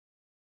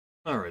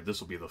Alright, this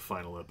will be the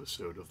final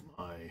episode of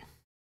my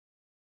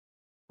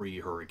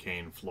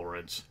pre-Hurricane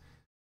Florence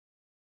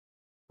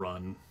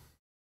run.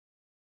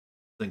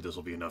 I think this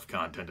will be enough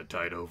content to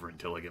tide over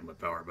until I get my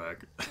power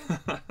back.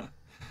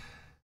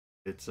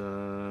 It's,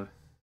 I've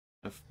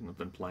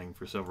been playing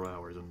for several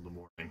hours in the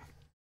morning.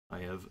 I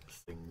have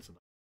things to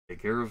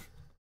take care of.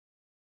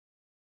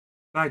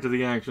 Back to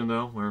the action,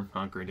 though. We're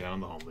hunkering down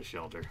in the homeless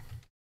shelter.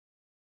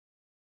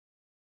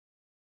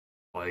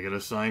 I get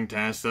assigned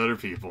tasks to other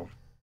people.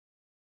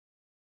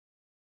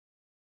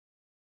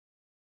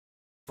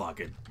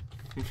 Fuck it.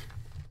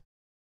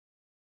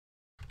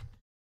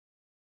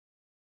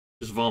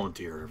 Just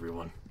volunteer,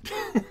 everyone.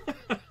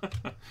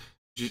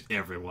 Just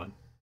everyone.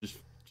 Just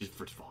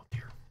first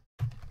volunteer.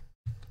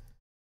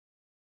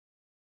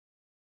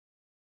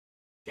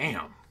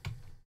 Damn.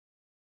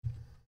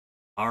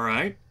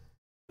 Alright.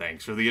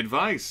 Thanks for the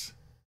advice.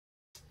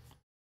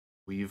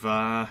 We've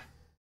got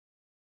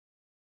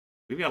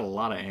a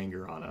lot of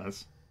anger on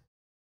us.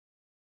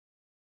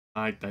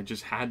 I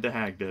just had to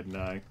hack, didn't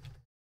I? It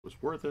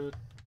was worth it.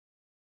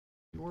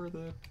 Worth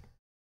it.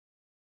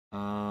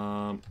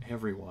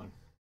 Everyone.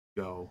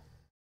 Go.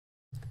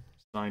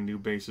 Assign new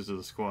bases to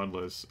the squad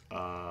list.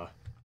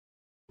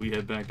 We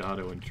head back to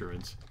auto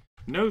insurance.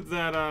 Note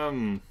that,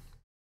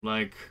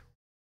 like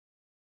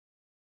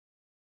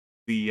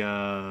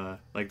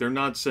they're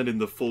not sending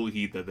the full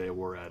heat that they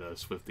were at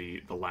us with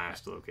the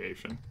last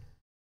location.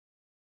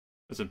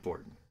 That's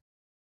important.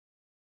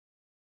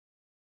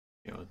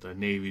 You know, the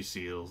Navy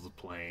SEALs, the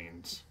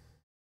planes.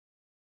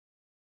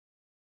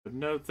 But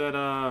note that,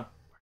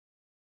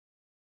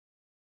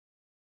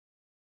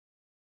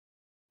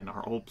 and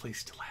our old place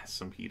still has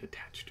some heat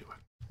attached to it.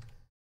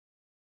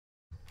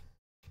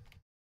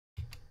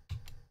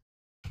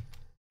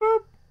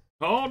 Boop.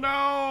 Oh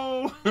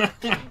no!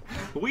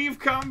 We've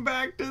come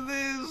back to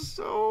this!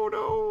 Oh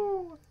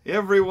no!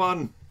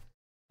 Everyone!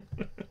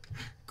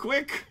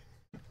 Quick!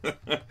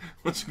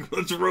 let's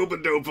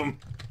rope-a-dope them.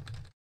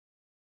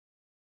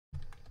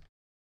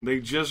 They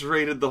just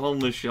raided the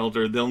homeless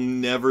shelter. They'll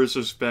never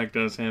suspect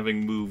us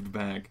having moved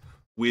back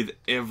with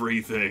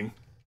everything.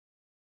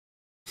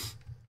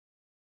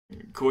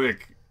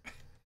 Quick.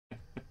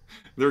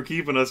 They're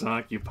keeping us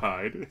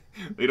occupied.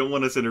 They don't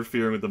want us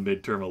interfering with the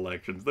midterm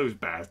elections. Those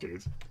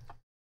bastards.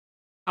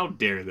 How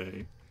dare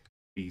they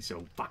be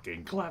so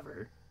fucking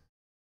clever?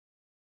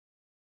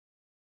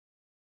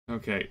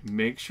 Okay,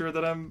 make sure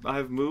that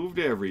I've moved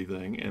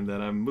everything, and that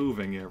I'm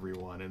moving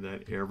everyone, and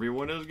that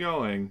everyone is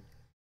going.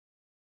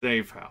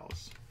 Safe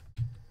house.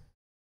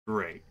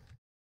 Great.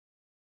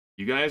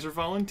 You guys are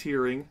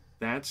volunteering.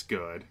 That's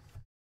good.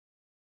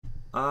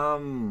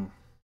 Gotta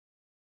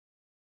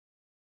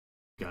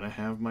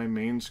have my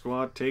main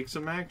squad take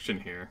some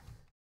action here.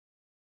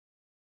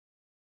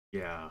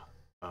 Yeah.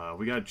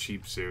 We got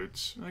cheap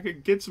suits. I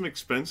could get some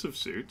expensive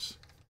suits.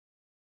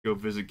 Go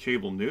visit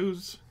cable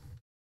news.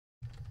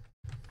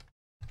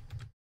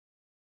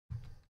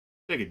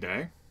 Take a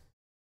day.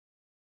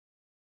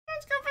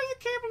 Let's go visit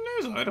cable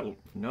news. I don't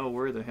know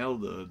where the hell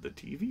the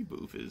TV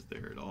booth is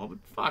there at all, but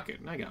fuck it.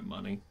 I got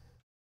money.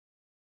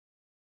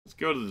 Let's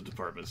go to the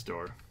department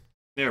store.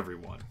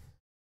 Everyone.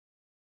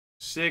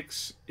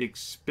 6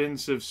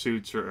 expensive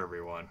suits for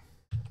everyone.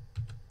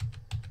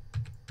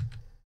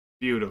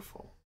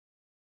 Beautiful.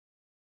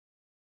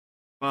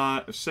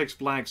 6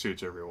 black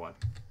suits, everyone.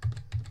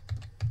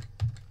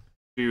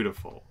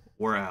 Beautiful.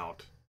 We're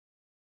out.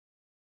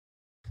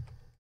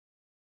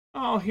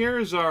 Oh,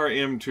 here's our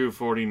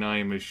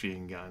M249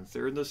 machine guns.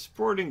 They're in the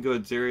sporting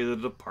goods area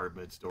of the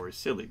department store.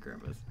 Silly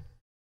Grimith.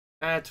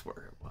 That's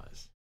where it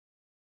was.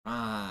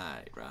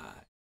 Right.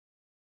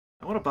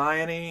 I want to buy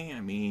any. I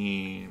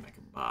mean, I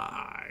can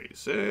buy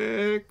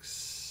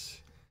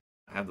 6.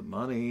 I have the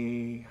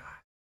money.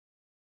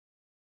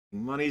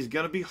 Money's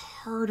gonna be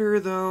harder,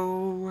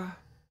 though.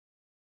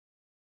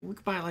 We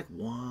could buy, like,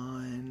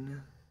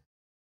 1.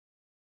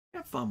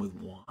 Have fun with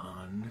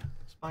 1.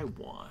 Let's buy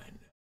 1.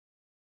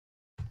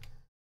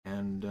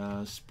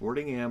 And,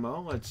 sporting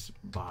ammo. Let's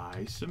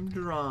buy some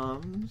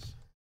drums.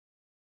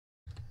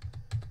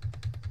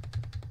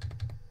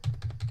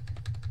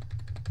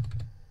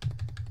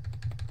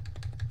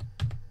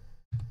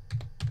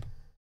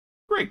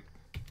 Great.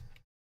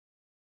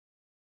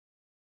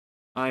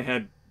 I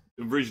had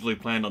originally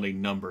planned on a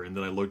number, and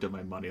then I looked at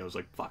my money. I was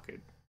like, fuck it.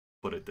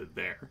 Put it to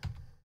there.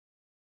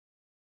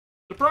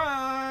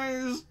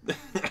 Surprise!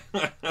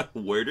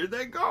 Where did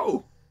they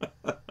go?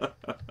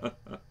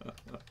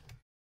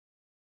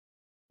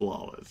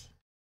 Flawless.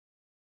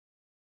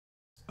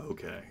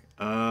 Okay.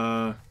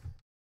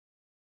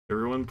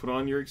 Everyone put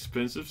on your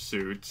expensive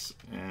suits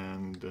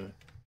and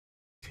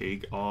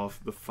take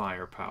off the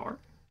firepower.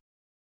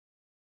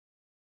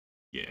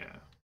 Yeah.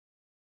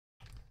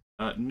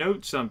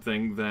 Note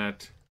something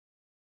that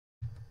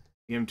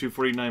the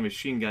M249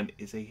 machine gun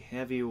is a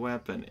heavy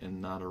weapon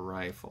and not a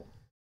rifle.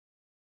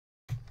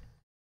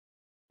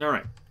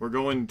 Alright, we're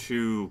going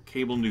to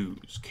cable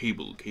news.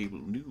 Cable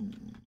news.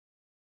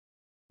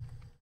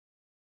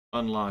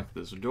 Unlock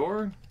this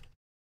door.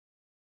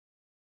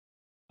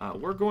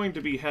 We're going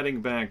to be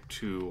heading back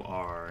to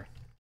our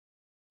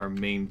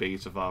main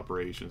base of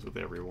operations with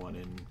everyone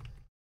in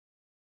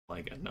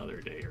like another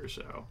day or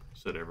so.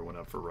 Set everyone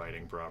up for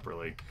writing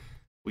properly.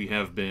 We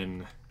have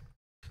been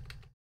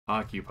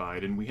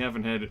occupied, and we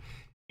haven't had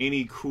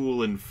any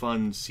cool and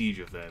fun siege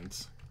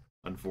events,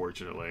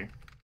 unfortunately.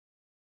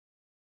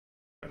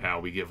 But how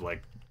we give,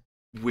 like,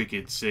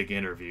 wicked sick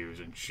interviews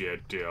and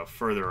shit to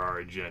further our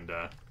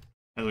agenda.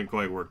 Hasn't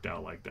quite worked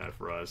out like that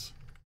for us.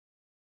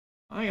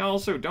 I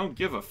also don't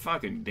give a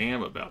fucking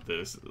damn about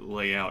this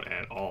layout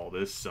at all.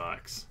 This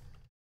sucks.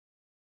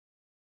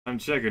 I'm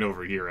checking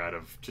over here out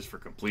of, just for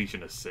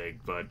completionist sake,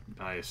 but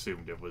I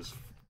assumed it was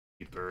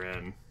deeper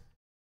in.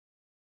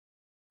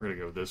 We're gonna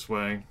go this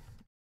way.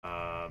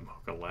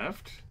 Hook a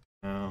left?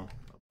 No,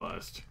 a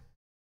bust.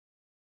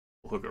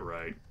 We'll hook it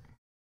right.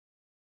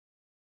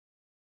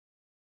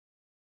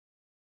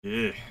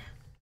 Ugh.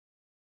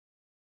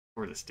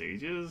 Where the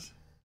stage is?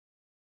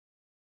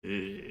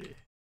 Ugh.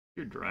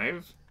 Your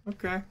drive?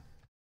 Okay.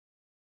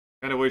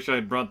 Kinda wish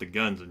I'd brought the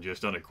guns and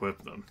just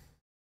unequipped them.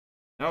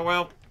 Oh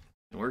well,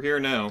 we're here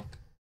now.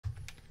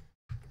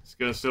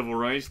 Discuss civil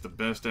rights, the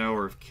best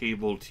hour of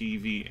cable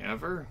TV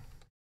ever.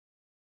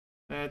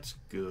 That's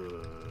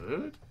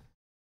good.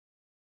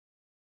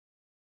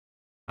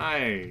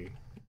 Hi,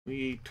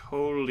 we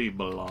totally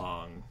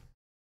belong.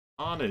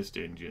 Honest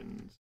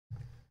engines.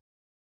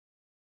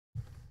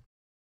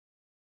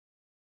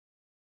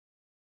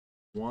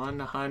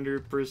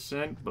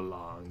 100%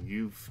 belong.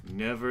 You've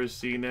never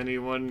seen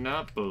anyone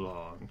not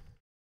belong.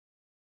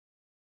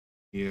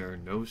 Here,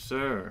 no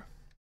sir.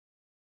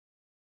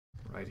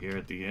 Right here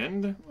at the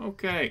end?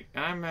 Okay,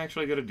 I'm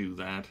actually gonna do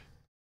that.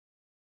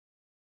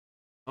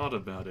 Thought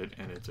about it,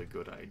 and it's a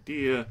good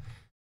idea,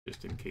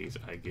 just in case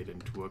I get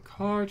into a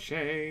car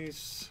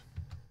chase.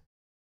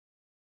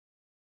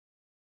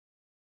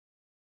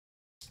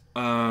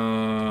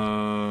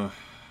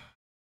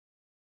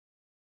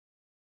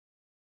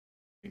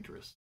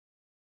 Dangerous.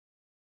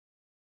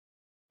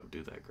 Don't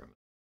do that, Grimith.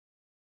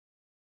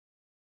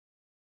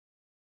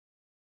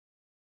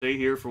 Stay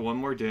here for one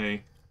more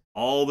day.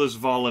 All this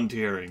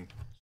volunteering.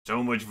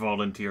 So much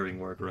volunteering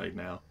work right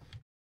now.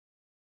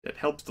 That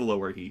helps to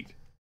lower heat.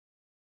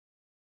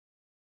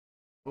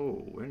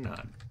 Oh, we're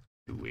not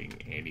doing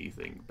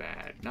anything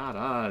bad. Not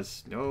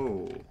us.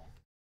 No.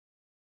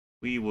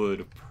 We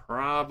would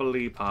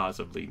probably,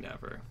 possibly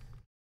never.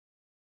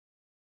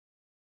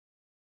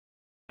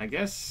 I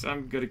guess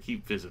I'm gonna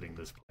keep visiting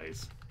this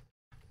place.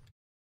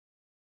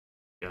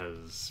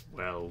 Because,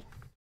 well,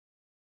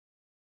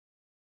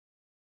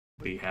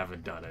 we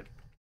haven't done it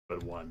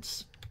but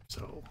once,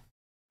 so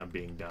I'm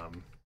being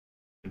dumb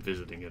and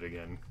visiting it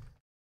again.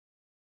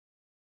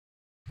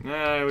 We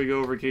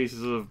go over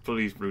cases of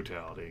police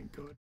brutality.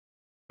 Good.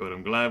 Good,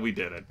 I'm glad we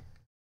did it.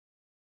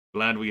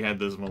 Glad we had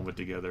this moment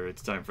together.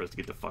 It's time for us to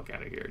get the fuck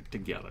out of here.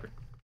 Together.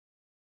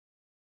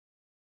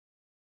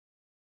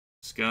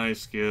 Sky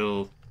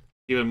skill.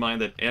 Keep in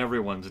mind that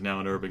everyone's now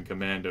an urban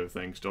commando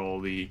thanks to all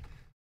the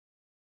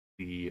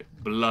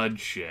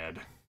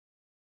bloodshed.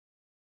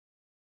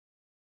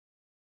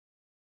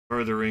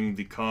 Furthering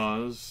the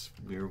cause,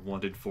 we're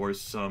wanted for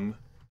some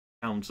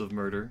counts of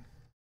murder.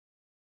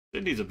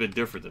 Sydney's a bit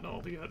different than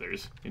all the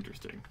others.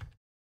 Interesting.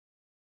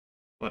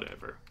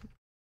 Whatever.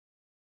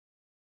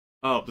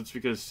 Oh, that's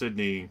because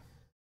Sydney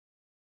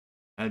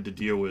had to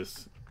deal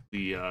with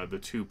the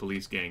two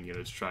police gang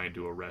units trying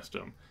to arrest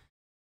him.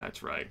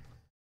 That's right.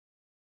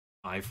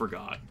 I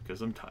forgot,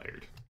 because I'm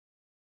tired.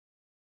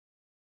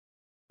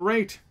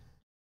 Great!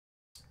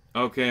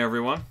 Okay,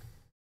 everyone.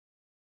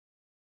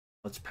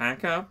 Let's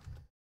pack up.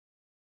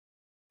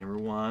 Number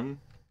one,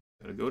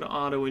 gotta go to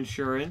auto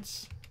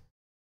insurance.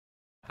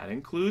 That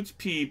includes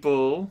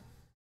people.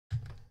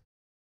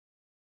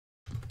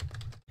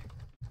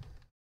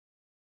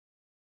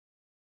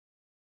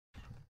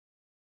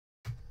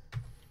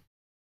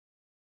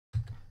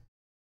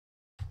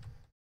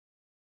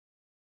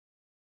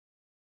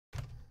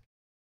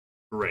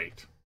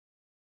 Great.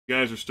 You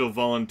guys are still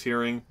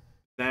volunteering.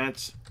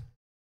 That's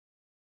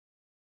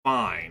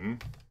fine.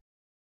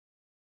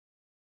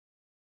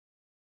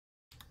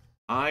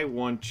 I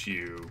want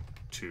you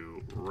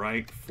to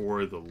write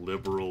for the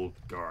Liberal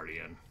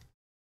Guardian.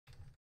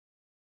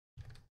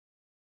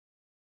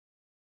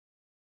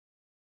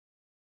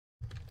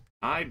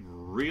 I'd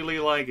really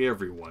like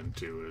everyone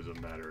to, as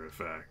a matter of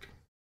fact.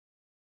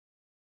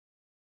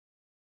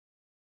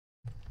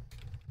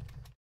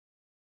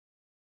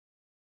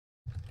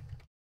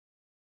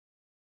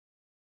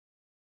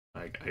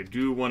 Like, I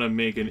do want to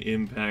make an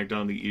impact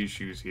on the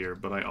issues here,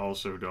 but I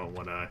also don't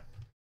want to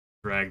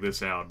drag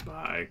this out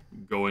by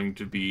going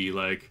to be,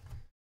 like,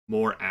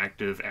 more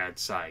active at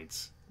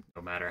sites,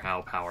 no matter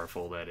how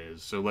powerful that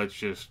is. So let's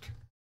just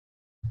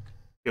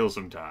kill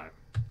some time.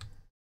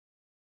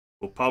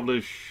 We'll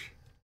publish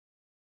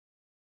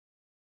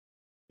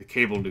the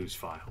cable news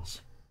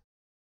files.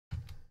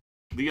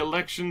 The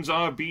elections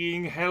are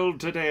being held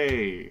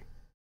today.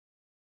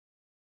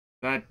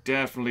 That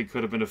definitely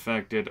could have been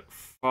affected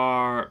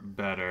far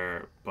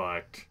better,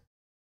 but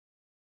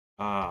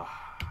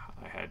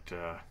I had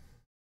to...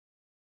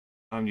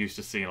 I'm used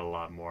to seeing a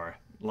lot more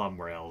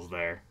L's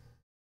there.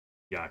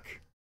 Yuck.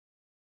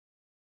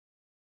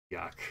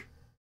 Yuck.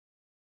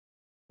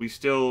 We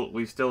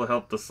still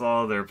helped to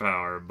solve their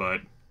power,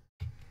 but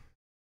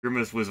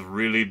Grimith was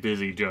really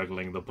busy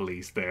juggling the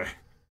police there.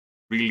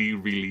 Really,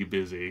 really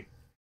busy.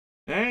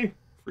 Hey,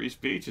 free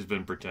speech has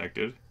been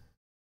protected.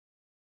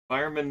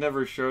 Firemen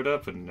never showed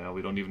up, and now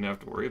we don't even have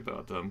to worry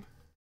about them.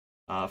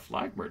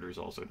 Flag murder is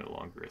also no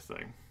longer a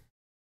thing.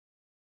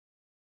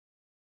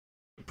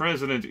 The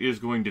president is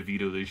going to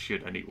veto this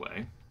shit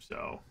anyway,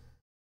 so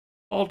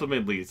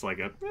ultimately it's like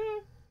a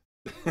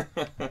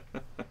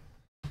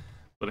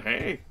but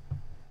hey.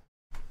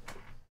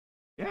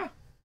 Yeah.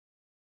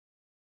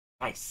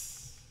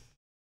 Nice.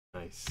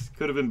 Nice.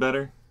 Could have been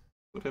better.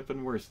 Would have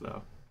been worse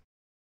though.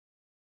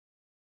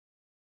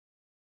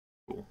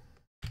 Cool.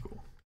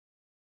 Cool.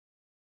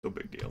 No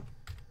big deal.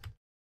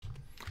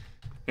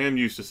 I am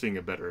used to seeing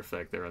a better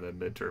effect there on that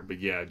midterm, but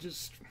yeah,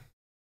 just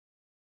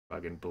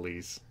fucking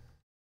police.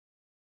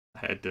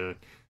 I had to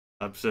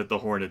upset the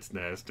hornet's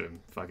nest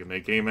and fucking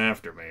they came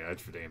after me,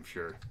 that's for damn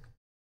sure.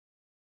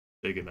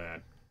 Taking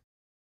that.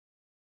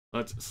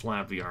 Let's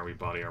slap the army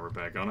body armor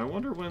back on. I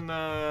wonder when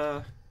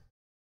our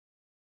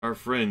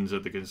friends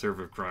at the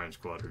Conservative Crime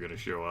Squad are gonna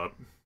show up.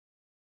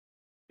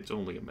 It's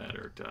only a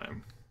matter of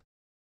time.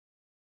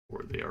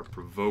 Or they are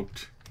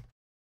provoked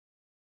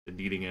to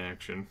needing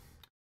action.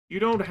 You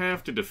don't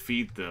have to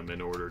defeat them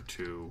in order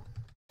to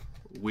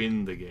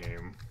win the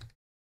game.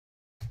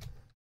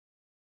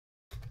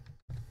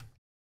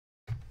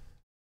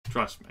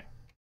 Trust me.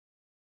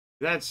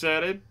 That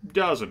said, it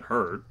doesn't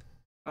hurt.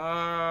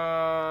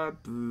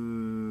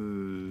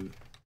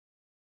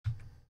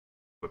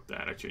 Whip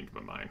that, I changed my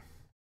mind.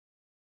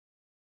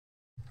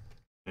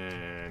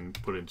 And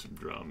put in some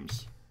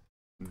drums.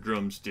 Some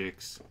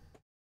drumsticks.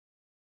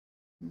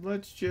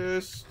 Let's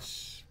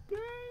just...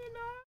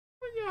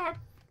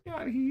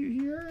 Yeah,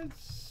 here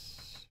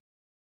it's...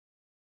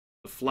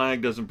 The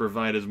flag doesn't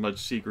provide as much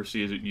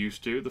secrecy as it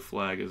used to. The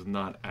flag is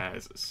not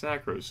as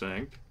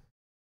sacrosanct.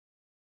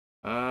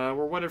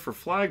 We're wanted for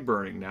flag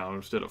burning now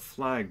instead of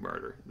flag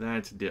murder.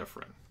 That's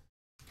different.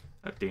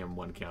 That damn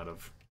one count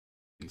of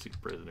basic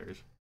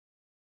prisoners.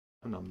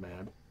 I'm not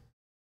mad.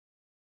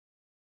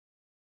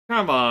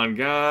 Come on,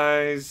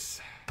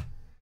 guys.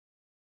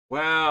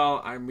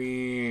 Well, I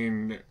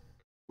mean,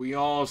 we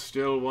all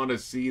still want to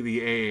see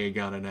the AA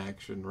gun in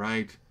action,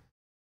 right?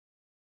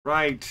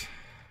 Right.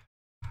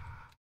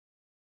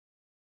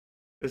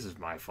 This is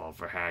my fault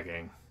for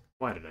hacking.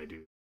 Why did I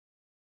do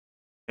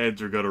that?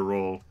 Heads are gonna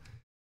roll.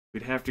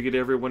 We'd have to get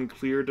everyone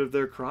cleared of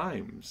their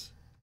crimes.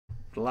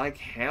 Like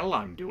hell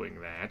I'm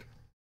doing that.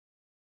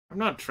 I'm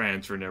not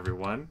transferring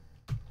everyone.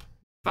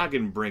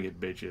 Fucking bring it,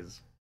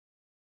 bitches.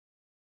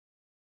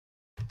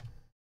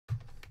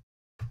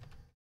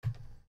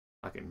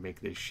 Fucking make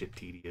this shit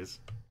tedious.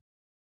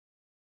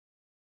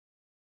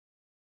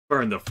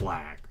 Burn the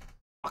flag.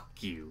 Fuck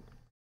you.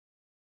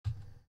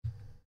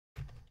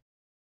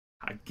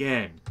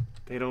 Again,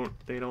 they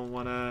don't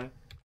wanna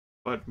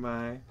but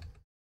my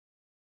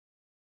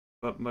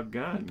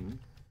gun.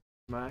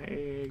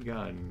 My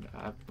gun.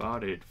 I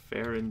bought it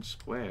fair and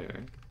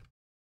square.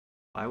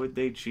 Why would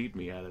they cheat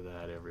me out of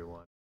that,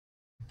 everyone?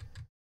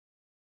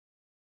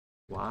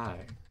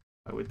 Why?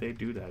 Why would they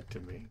do that to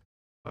me?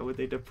 Why would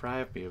they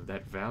deprive me of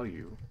that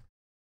value?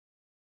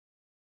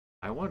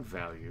 I want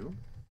value.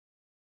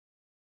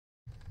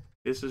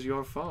 This is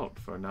your fault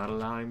for not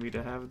allowing me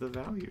to have the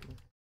value.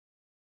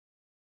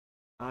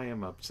 I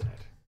am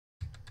upset.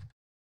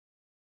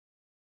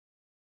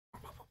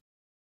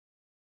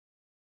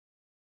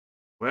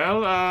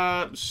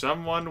 Well,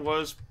 someone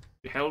was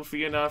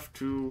healthy enough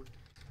to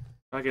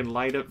fucking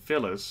light up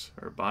Phyllis.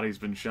 Her body's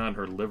been shot,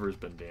 her liver's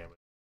been damaged.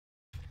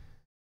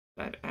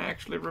 That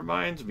actually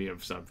reminds me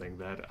of something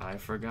that I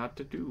forgot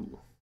to do.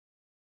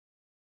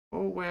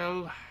 Oh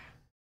well,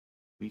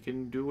 we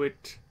can do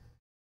it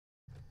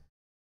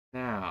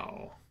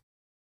now.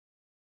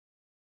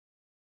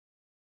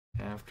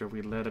 After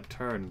we let a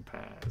turn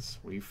pass,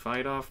 we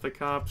fight off the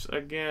cops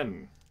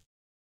again.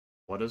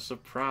 What a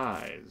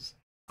surprise.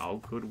 How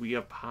could we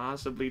have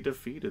possibly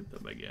defeated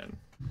them again?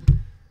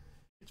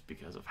 It's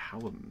because of how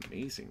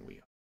amazing we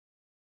are.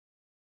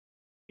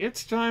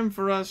 It's time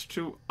for us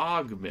to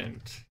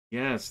augment.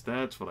 Yes,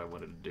 that's what I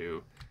wanted to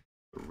do.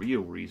 The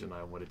real reason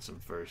I wanted some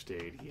first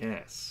aid,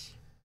 yes.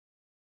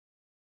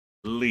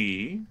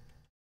 Lee,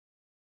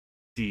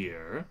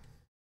 dear,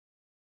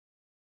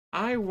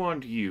 I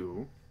want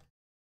you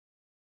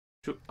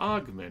to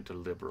augment a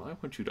liberal. I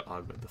want you to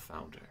augment the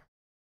founder.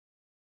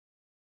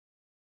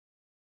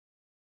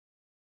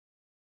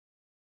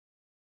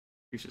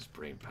 Increases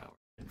brain power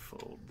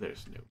tenfold.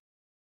 There's no.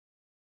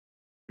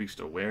 Increased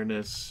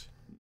awareness.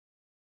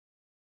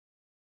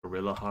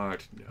 Gorilla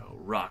heart, no.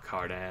 Rock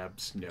hard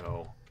abs,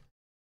 no.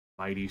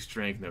 Mighty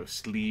strength, no.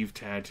 Sleeve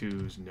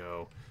tattoos,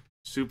 no.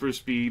 Super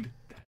speed,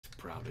 that's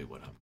probably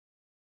what I'm.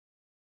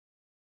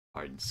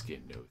 Hardened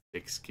skin, no.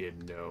 Thick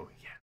skin, no.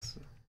 Yes.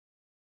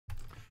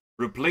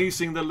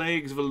 Replacing the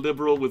legs of a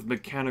liberal with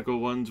mechanical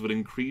ones would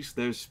increase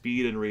their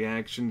speed and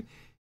reaction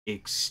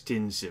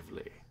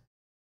extensively.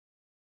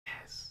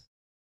 Yes.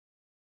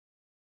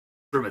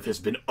 Grimith has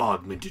been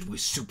augmented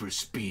with super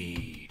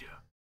speed.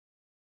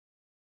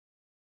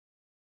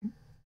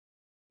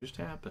 Just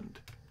happened.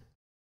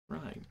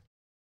 Right.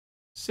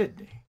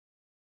 Sydney,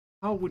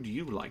 how would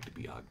you like to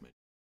be augmented?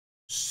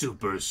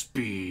 Super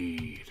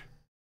speed.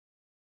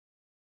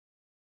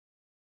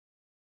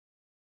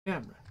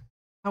 Cameron,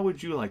 how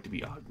would you like to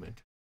be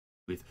augmented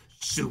with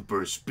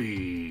super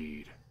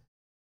speed?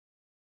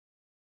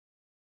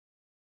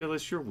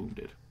 Phyllis, you're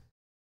wounded.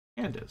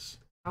 Candace,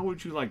 how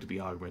would you like to be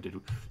augmented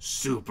with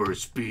super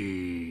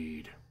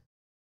speed?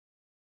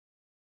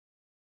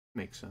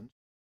 Makes sense.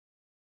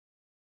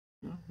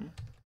 Mm-hmm.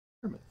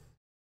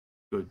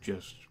 Good,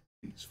 just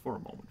please, for a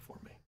moment for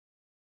me.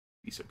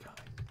 Be so kind.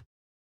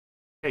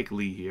 Take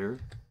Lee here.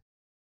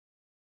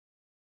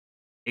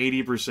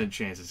 80%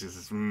 chances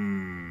is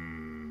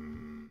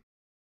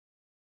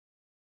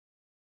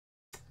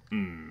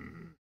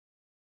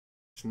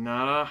It's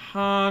not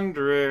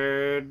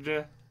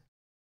 100.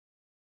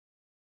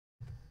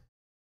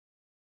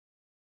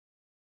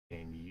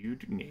 And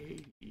you'd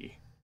 80.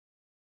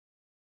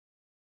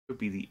 Could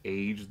be the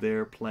age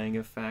there playing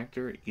a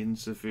factor.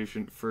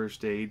 Insufficient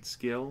first aid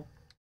skill.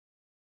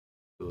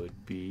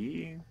 Could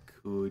be.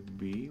 Could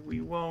be.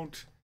 We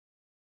won't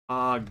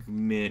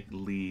augment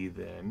Lee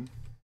then.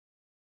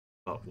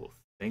 But we'll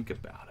think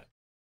about it.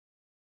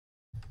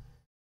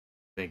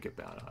 Think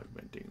about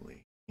augmenting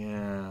Lee.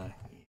 Yeah.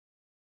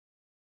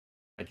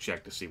 I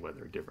checked to see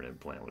whether a different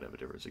implant would have a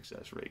different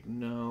success rate.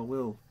 No,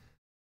 we'll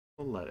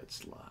let it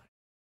slide.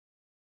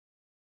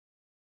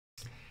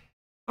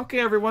 Okay,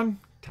 everyone.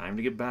 Time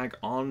to get back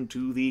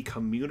onto the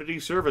community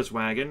service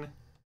wagon.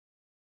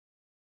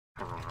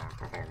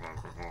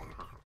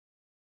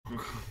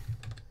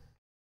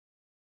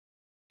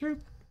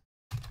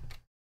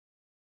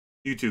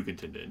 You two can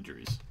tend to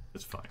injuries.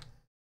 That's fine.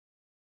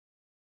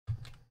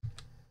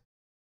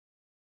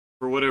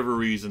 For whatever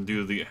reason,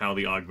 due to how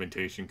the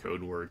augmentation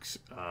code works,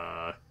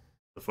 the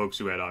folks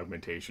who had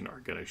augmentation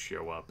are going to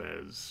show up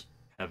as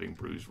having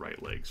bruised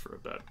right legs for a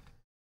bit.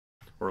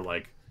 Or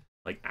like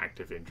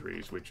active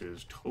injuries, which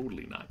is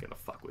totally not going to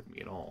fuck with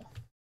me at all.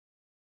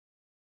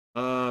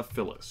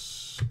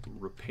 Phyllis,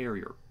 repair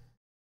your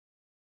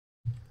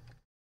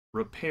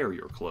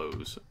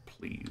clothes,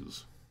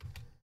 please.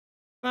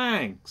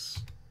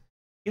 Thanks.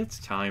 It's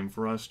time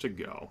for us to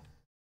go.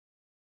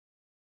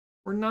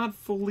 We're not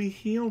fully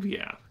healed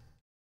yet.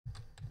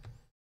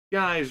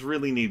 Guys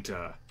really need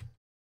to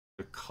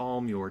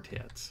calm your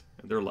tits.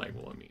 And they're like,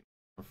 well, I mean,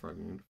 if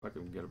I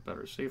can get a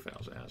better safe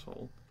house,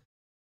 asshole.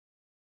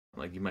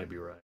 Like, you might be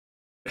right.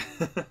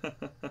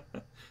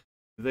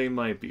 They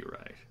might be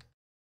right.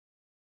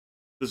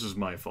 This is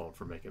my fault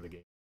for making the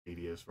game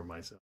tedious for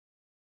myself.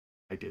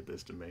 I did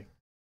this to me.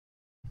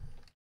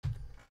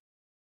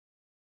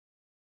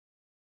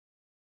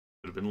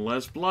 Could have been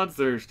less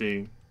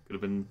bloodthirsty.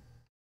 Could have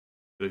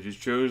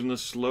just chosen to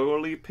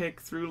slowly pick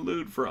through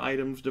loot for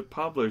items to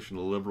publish in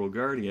the Liberal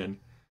Guardian.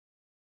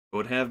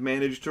 Would have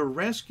managed to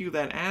rescue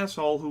that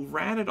asshole who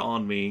ratted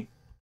on me.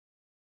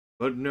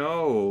 But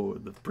no,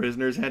 the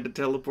prisoners had to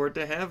teleport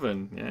to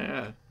heaven.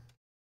 Yeah.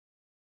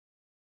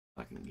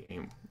 Fucking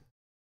game.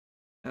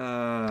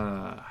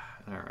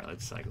 Alright,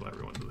 let's cycle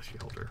everyone to the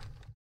shelter.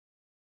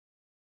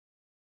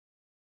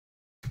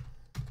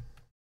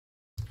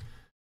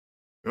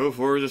 Go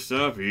forward to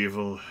stop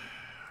evil.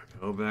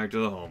 Go back to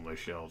the homeless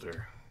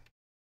shelter.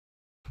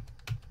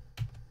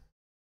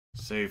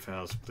 Safe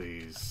house,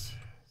 please.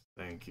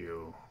 Thank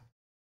you.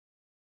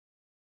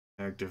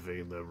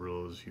 Activate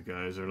liberals. You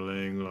guys are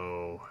laying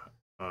low.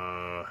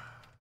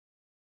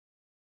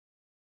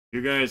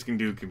 You guys can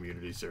do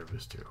community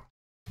service too.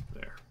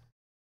 There.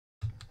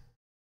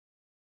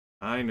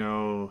 I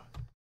know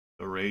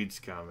the raid's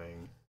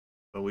coming,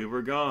 but we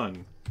were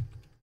gone.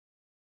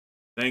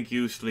 Thank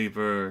you,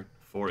 Sleeper,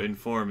 for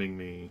informing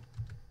me.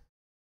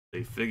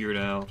 They figured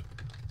out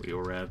we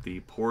were at the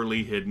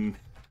poorly hidden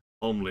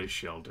homeless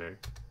shelter.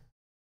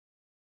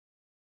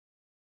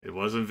 It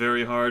wasn't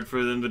very hard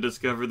for them to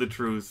discover the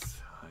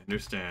truth. I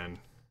understand.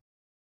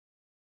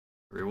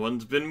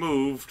 Everyone's been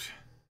moved.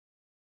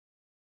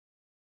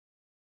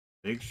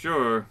 Make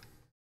sure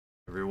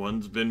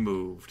everyone's been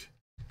moved.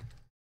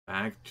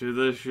 Back to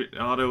the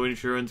auto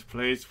insurance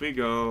place we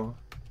go.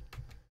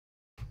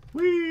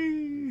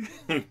 Whee!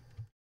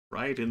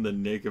 Right in the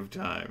nick of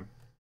time.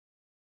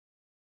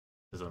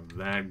 Because I'm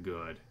that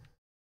good.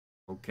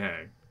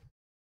 Okay.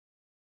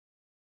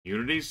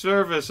 Unity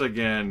service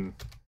again.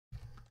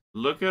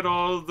 Look at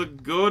all the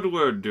good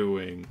we're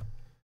doing.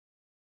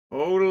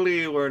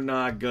 Totally we're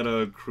not gonna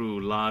accrue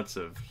lots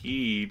of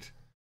heat.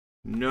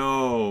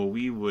 No,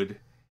 we would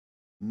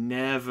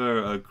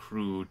never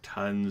accrue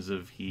tons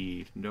of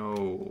heat.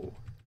 No.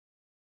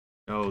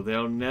 No,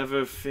 they'll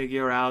never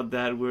figure out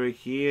that we're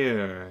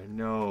here.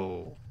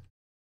 No.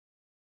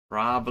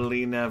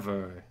 Probably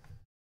never.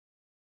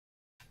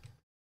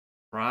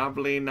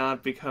 Probably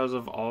not because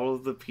of all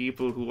of the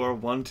people who are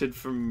wanted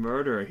for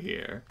murder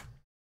here.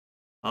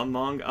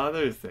 among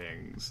other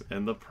things.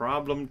 And the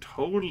problem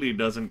totally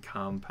doesn't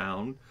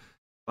compound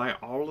by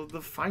all of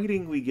the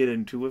fighting we get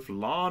into with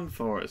law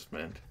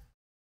enforcement.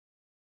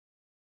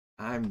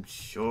 I'm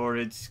sure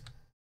it's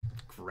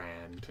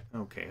grand.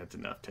 Okay, that's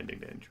enough tending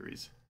to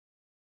injuries.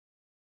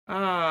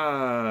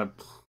 I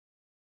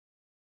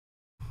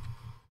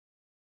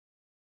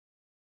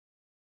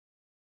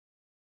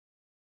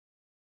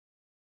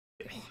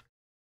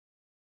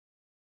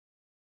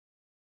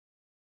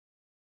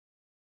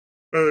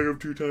think I'm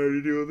too tired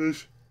to deal with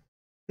this.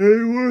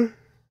 Anyway.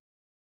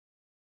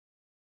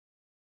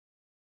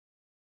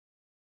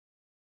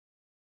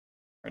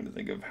 Trying to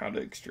think of how to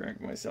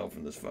extract myself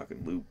from this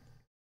fucking loop.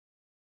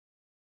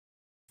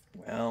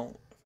 Well,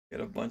 I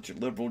get a bunch of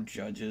liberal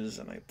judges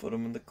and I put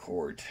them in the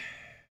court.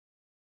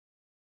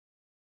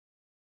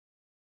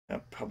 I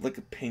have public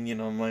opinion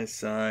on my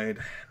side.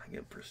 I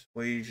get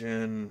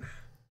persuasion.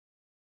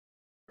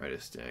 Try to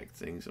stack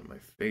things in my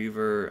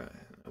favor.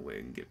 That way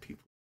I can get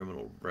people's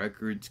criminal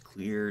records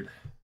cleared.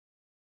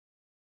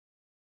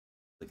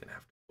 I'm gonna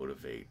have to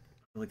motivate.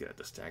 I'm really gonna have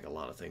to stack a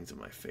lot of things in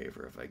my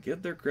favor. If I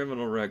get their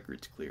criminal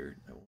records cleared,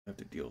 I won't have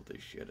to deal with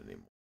this shit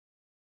anymore.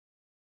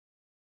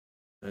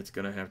 That's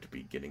gonna have to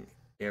be getting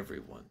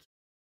everyone's.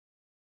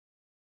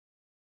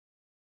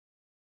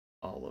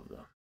 All of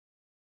them.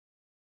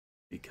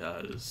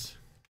 Because,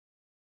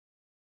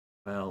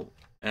 well,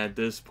 at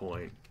this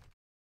point,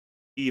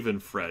 even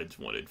Fred's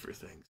wanted for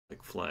things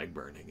like flag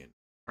burning and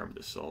armed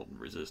assault and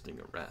resisting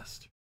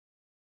arrest.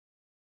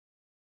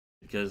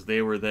 Because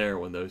they were there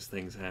when those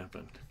things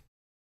happened.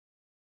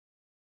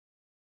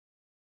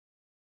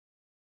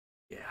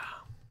 Yeah.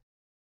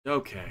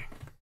 Okay.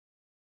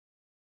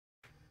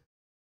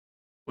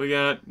 We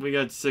got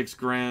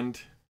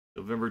 $6,000.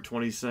 November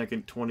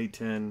 22nd,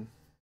 2010.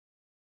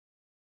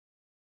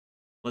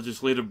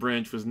 Legislative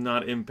branch was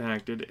not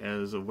impacted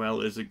as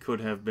well as it could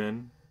have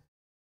been.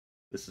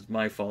 This is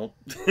my fault.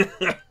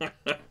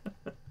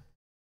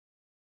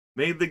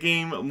 Made the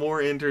game more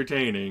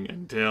entertaining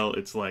until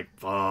it's like,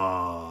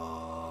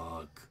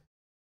 fuck.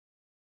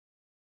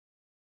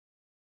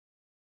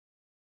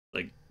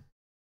 Like,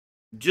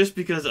 just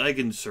because I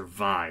can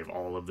survive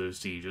all of those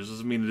sieges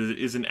doesn't mean it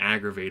isn't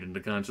aggravating to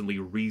constantly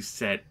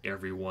reset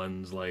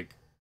everyone's, like,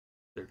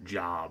 their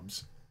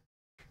jobs.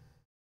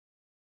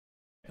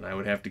 And I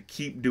would have to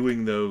keep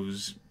doing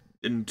those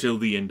until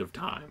the end of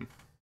time.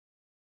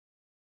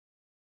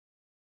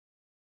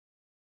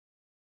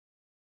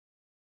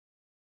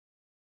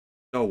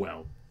 Oh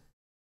well.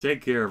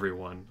 Take care,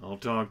 everyone. I'll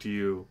talk to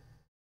you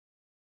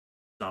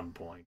some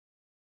point.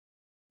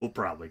 We'll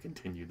probably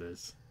continue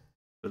this.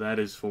 But that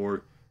is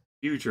for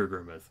future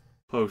Grimith,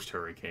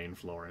 post-Hurricane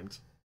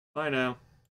Florence. Bye now.